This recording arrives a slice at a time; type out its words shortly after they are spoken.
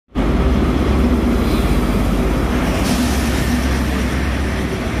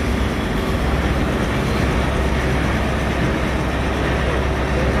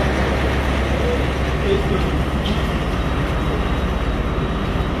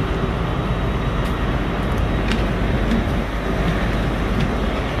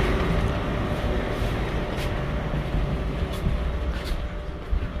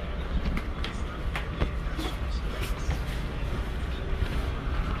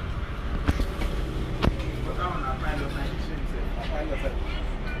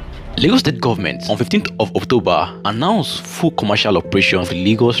Lagos State Government on 15th of October announced full commercial operation of the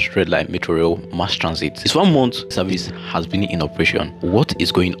Lagos Redline Metro Rail Mass Transit. It's 1 month service has been in operation. What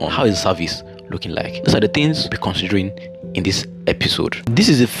is going on? How is the service looking like? These are the things we're considering in this episode. This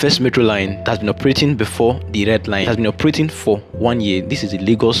is the first metro line that's been operating before the Red Line. It has been operating for 1 year. This is the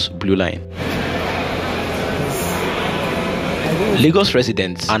Lagos Blue Line. Lagos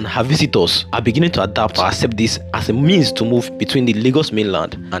residents and her visitors are beginning to adapt or accept this as a means to move between the Lagos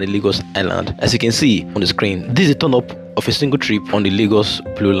mainland and the Lagos Island. As you can see on the screen, this is a turn up of a single trip on the Lagos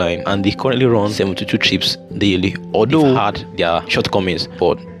Blue Line, and they currently run 72 trips daily. Although they've had their shortcomings,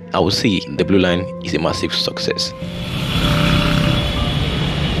 but I would say the Blue Line is a massive success.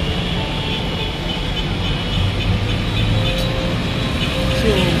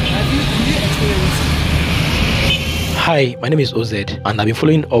 Hi, my name is OZ, and I've been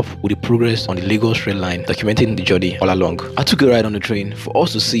following up with the progress on the Lagos Red Line, documenting the journey all along. I took a ride on the train for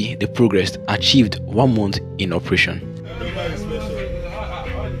us to see the progress achieved 1 month in operation.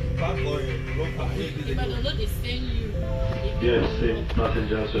 Yes, same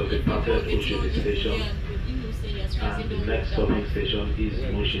passengers will be departed Oshodi Station, and the next stopping station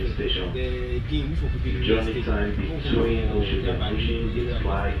is Mushin Station. The journey time between Oshodi and Mushin is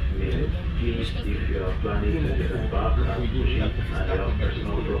 5 minutes. Please, if you are planning to disembark at Mushin and you have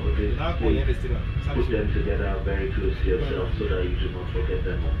personal properties, please put them together very close to yourself so that you do not forget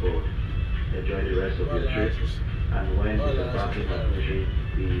them on board. Enjoy the rest of your trip, and when disembarking at Mushin,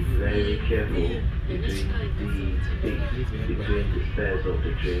 be very careful between the space between the stairs of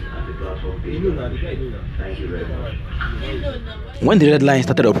the train and the platform below. Thank you very much. When the Red Line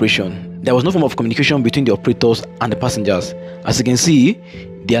started operation, there was no form of communication between the operators and the passengers. As you can see,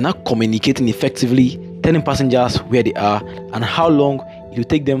 they are now communicating effectively, telling passengers where they are and how long it will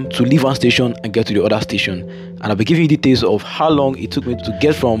take them to leave one station and get to the other station. And I'll be giving you details of how long it took me to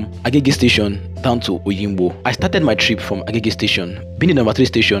get from Agege Station down to Oyimbo. I started my trip from Agege Station, being the number 3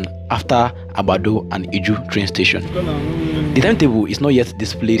 station after Abado and Iju train station. The timetable is not yet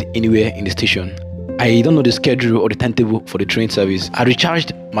displayed anywhere in the station. I don't know the schedule or the timetable for the train service. I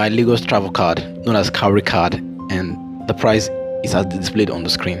recharged my Lagos travel card, known as Cowrie card, and the price is as displayed on the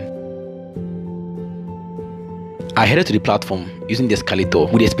screen. I headed to the platform using the escalator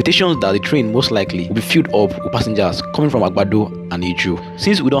with the expectations that the train most likely will be filled up with passengers coming from Agbado and Iju,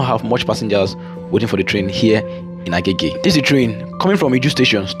 since we don't have much passengers waiting for the train here in Agege. This is the train coming from Iju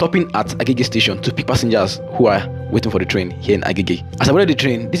station, stopping at Agege station to pick passengers who are waiting for the train here in Agege. As I boarded the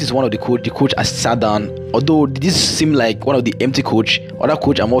train, this is one of the coach I sat down. Although this seemed like one of the empty coach, other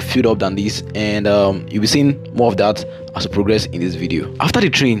coach are more filled up than this, and you'll be seeing more of that as we progress in this video. After the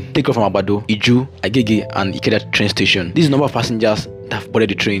train take off from Agbado, Iju, Agege and Ikeda train station, this is the number of passengers that have boarded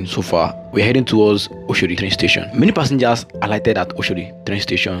the train so far. We're heading towards Oshodi train station. Many passengers alighted at Oshodi train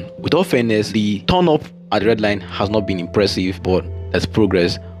station. With all fairness, the turn up at the Red Line has not been impressive, but there's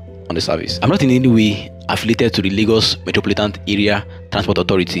progress on the service. I'm not in any way affiliated to the Lagos Metropolitan Area Transport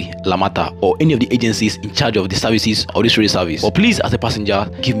Authority, LAMATA, or any of the agencies in charge of the services or this rail service. But please, as a passenger,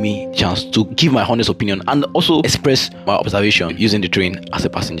 give me a chance to give my honest opinion and also express my observation using the train as a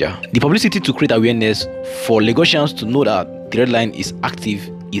passenger. The publicity to create awareness for Lagosians to know that the Red Line is active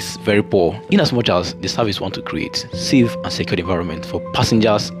is very poor, in as much as the service want to create safe and secure environment for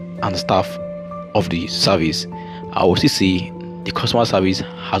passengers and staff of the service. I will still say the customer service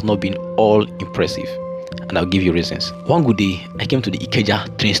has not been all impressive, and I'll give you reasons. One good day, I came to the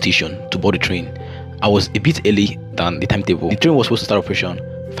Ikeja train station to board the train. I was a bit early than the timetable. The train was supposed to start operation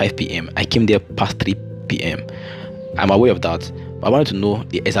 5 p.m. I came there past 3 p.m. I'm aware of that, but I wanted to know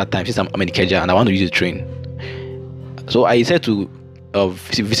the exact time since I'm in Ikeja and I want to use the train. So I decided to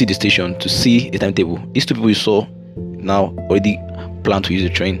visit the station to see the timetable. These two people you saw now already plan to use the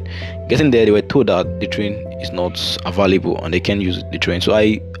train. Getting there, they were told that the train is not available and they can't use the train. So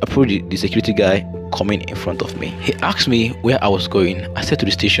I approached the security guy coming in front of me. He asked me where I was going. I said to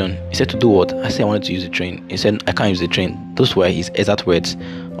the station. He said to do what? I said I wanted to use the train. He said I can't use the train. Those were his exact words.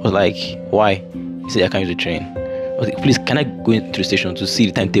 I was like, why? He said I can't use the train. I was like, please, can I go into the station to see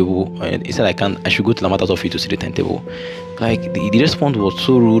the timetable? And he said I should go to Lamata's office to see the timetable. Like the response was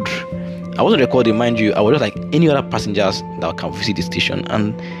so rude. I wasn't recording, mind you. I was just like any other passengers that can visit the station,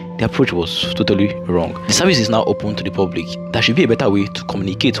 and the approach was totally wrong. The service is now open to the public. There should be a better way to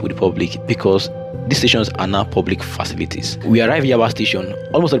communicate with the public because these stations are now public facilities. We arrived at Yaba station.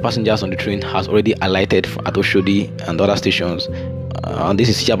 Almost all the passengers on the train has already alighted at Oshodi and other stations. And this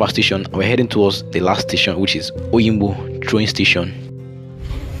is Yaba station. We're heading towards the last station, which is Oyimbo train station.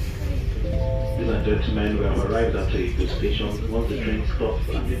 Ladies and gentlemen, we have arrived at the station. Once the train stops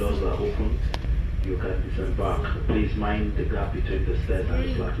and the doors are open, you can disembark. Please mind the gap between the stairs and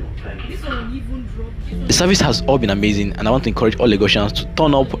the platform. Thank you. The service has all been amazing, and I want to encourage all Lagosians to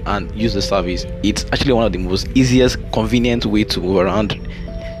turn up and use the service. It's actually one of the most easiest, convenient way to move around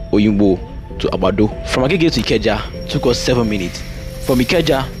Oyingbo to Agbado. From Agege to Ikeja took us 7 minutes. From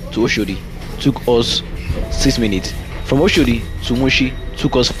Ikeja to Oshodi took us 6 minutes. From Oshodi to Mushi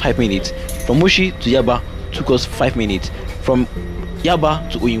took us 5 minutes. From Mushi to Yaba took us 5 minutes. From Yaba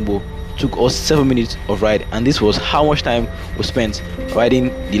to Oyingbo took us 7 minutes of ride, and this was how much time we spent riding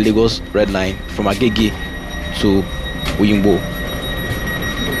the Lagos Red Line from Agege to Oyingbo.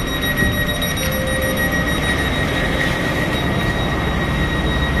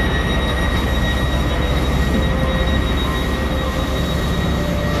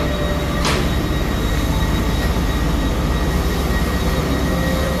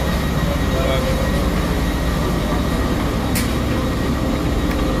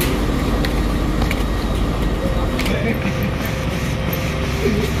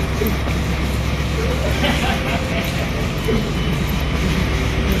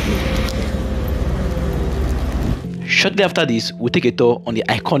 Shortly after this, we'll take a tour on the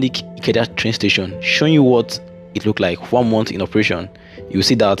iconic Ikeja train station, showing you what it looked like 1 month in operation. You'll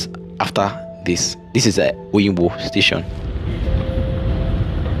see that after this. This is a Oyingbo station.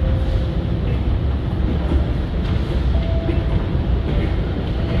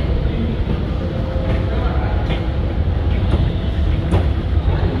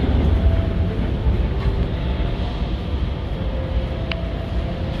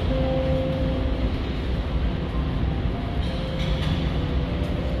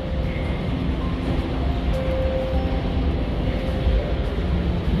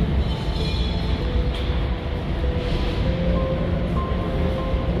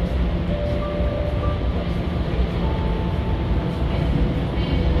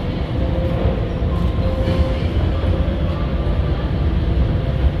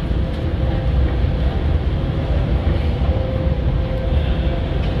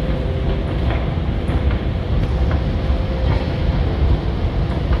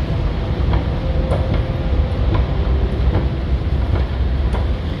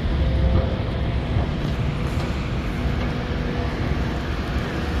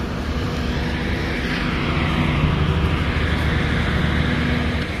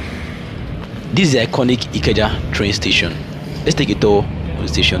 This is the iconic Ikeja train station. Let's take a tour of the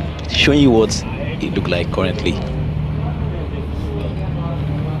station, showing you what it looks like currently.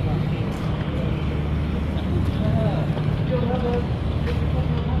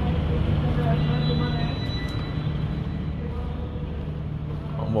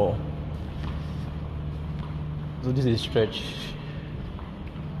 One more. So this is a stretch.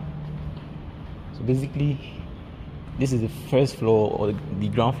 So basically, this is the first floor or the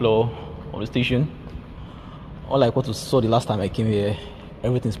ground floor of the station. Unlike what we saw the last time I came here,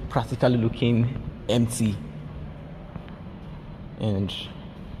 everything's practically looking empty. And as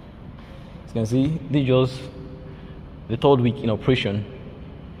you can see, this is just the 3rd week in operation.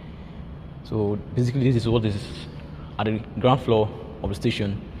 So basically, this is what is at the ground floor of the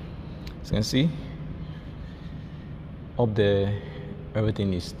station. As you can see, up there,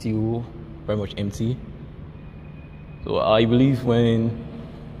 everything is still very much empty. So I believe when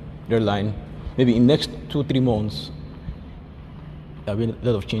Redline, maybe in next 2-3 months, there will be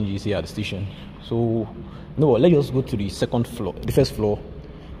a lot of changes here at the station. So, no, let's just go to the second floor, the first floor.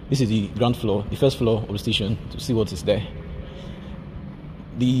 This is the ground floor, the first floor of the station, to see what is there.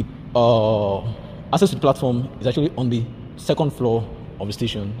 The access to the platform is actually on the second floor of the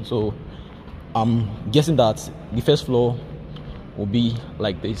station. So, I'm guessing that the first floor will be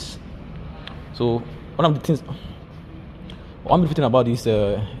like this. So, one of the things, one beautiful thing about this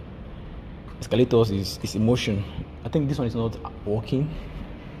escalators is emotion. I think this one is not working.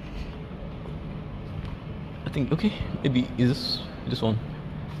 I think, okay, maybe is this one.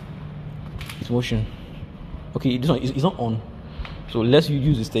 It's motion. Okay, this one is not on. So let's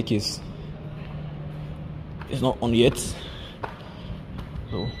use the staircase. It's not on yet.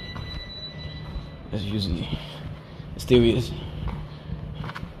 So let's use the stairways.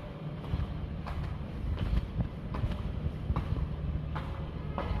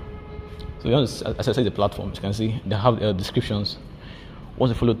 So as I said, the platforms, you can see they have descriptions.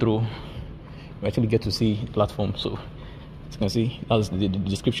 Once you follow through, you actually get to see the platform. So as you can see, that's the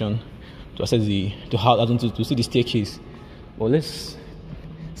description to access to see the staircase. Well, let's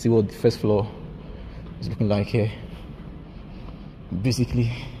see what the first floor is looking like here.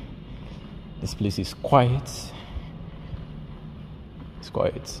 Basically, this place is quiet. It's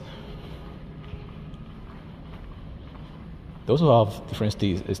quiet. They also have different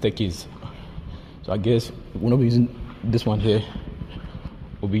staircases. So I guess we'll not be using this one here.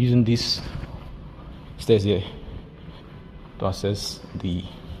 We'll be using these stairs here to access the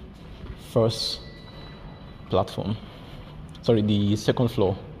first platform. Sorry, the second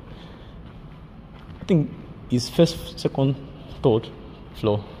floor. I think it's first, second, third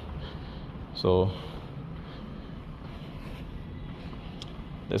floor. So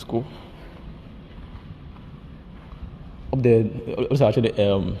let's go. Up there, also actually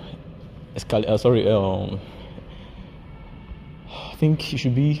I think it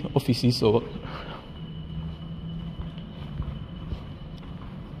should be offices or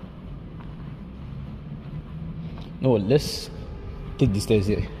no. Let's take the stairs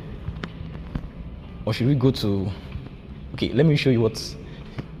here, or should we go to? Okay, let me show you what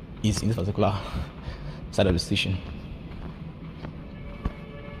is in this particular side of the station.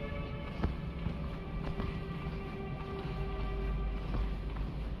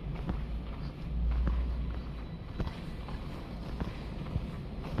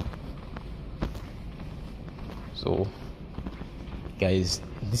 So guys,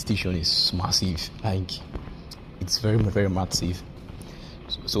 this station is massive. Like, it's very, very massive.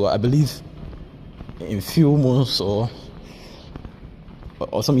 So I believe in few months or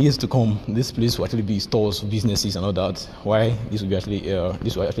some years to come, this place will actually be stores, businesses and all that. Why this will be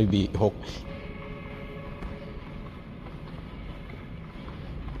actually be hub.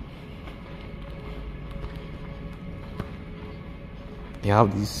 They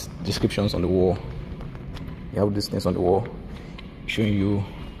have these descriptions on the wall. You have these things on the wall showing you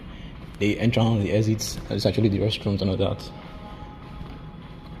the entrance, the exits, and it's actually the restrooms and all that.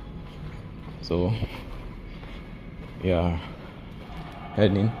 So yeah,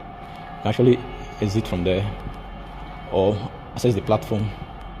 heading in. You can actually exit from there or access the platform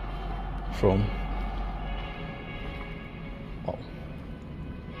from. Oh,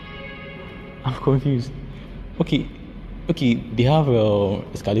 I'm confused. Okay, they have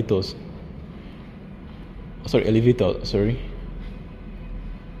escalators. Sorry, elevator. Sorry,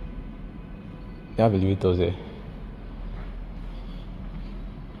 they have elevators there.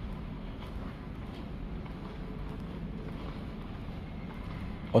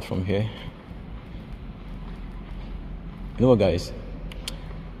 What from here? You know what, guys?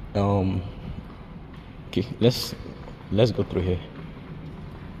 Okay, let's go through here.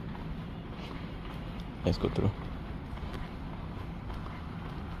 Let's go through.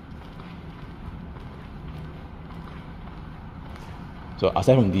 So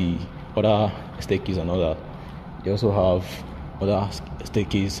aside from the other staircase and all that, they also have other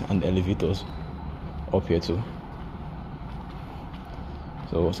staircase and elevators up here too.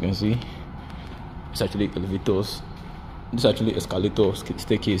 So as you can see, it's actually elevators. This is actually escalator,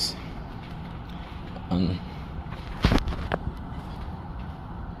 staircase, and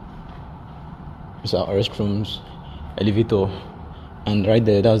these are restrooms, elevator, and right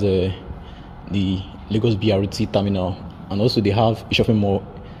there, that's the Lagos BRT terminal. And also they have a shopping mall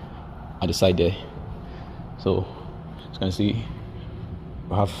at the side there. So as you can see,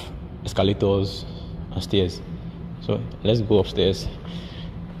 we have escalators and stairs. So let's go upstairs.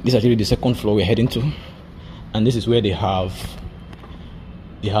 This is actually the second floor we're heading to, and this is where they have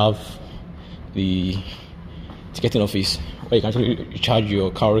the ticketing office, where you can actually recharge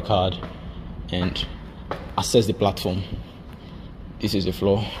your cowrie card and access the platform. This is the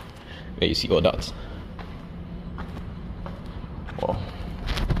floor where you see all that. Wow,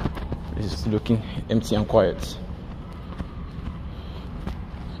 this is looking empty and quiet.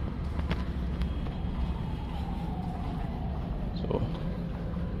 So,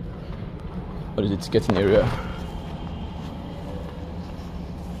 what is the ticketing area?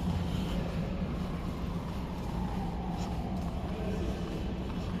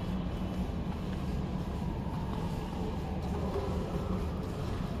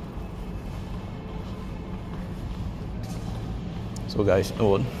 So guys, you know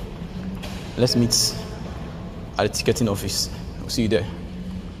what? Let's meet at the ticketing office. I'll see you there.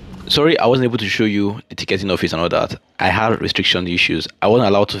 Sorry, I wasn't able to show you the ticketing office and all that. I had restriction issues. I wasn't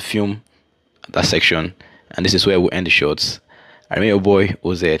allowed to film that section, and this is where we'll end the shorts. I remain your boy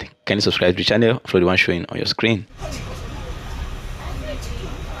Oz. Can you subscribe to the channel? Follow the one showing on your screen.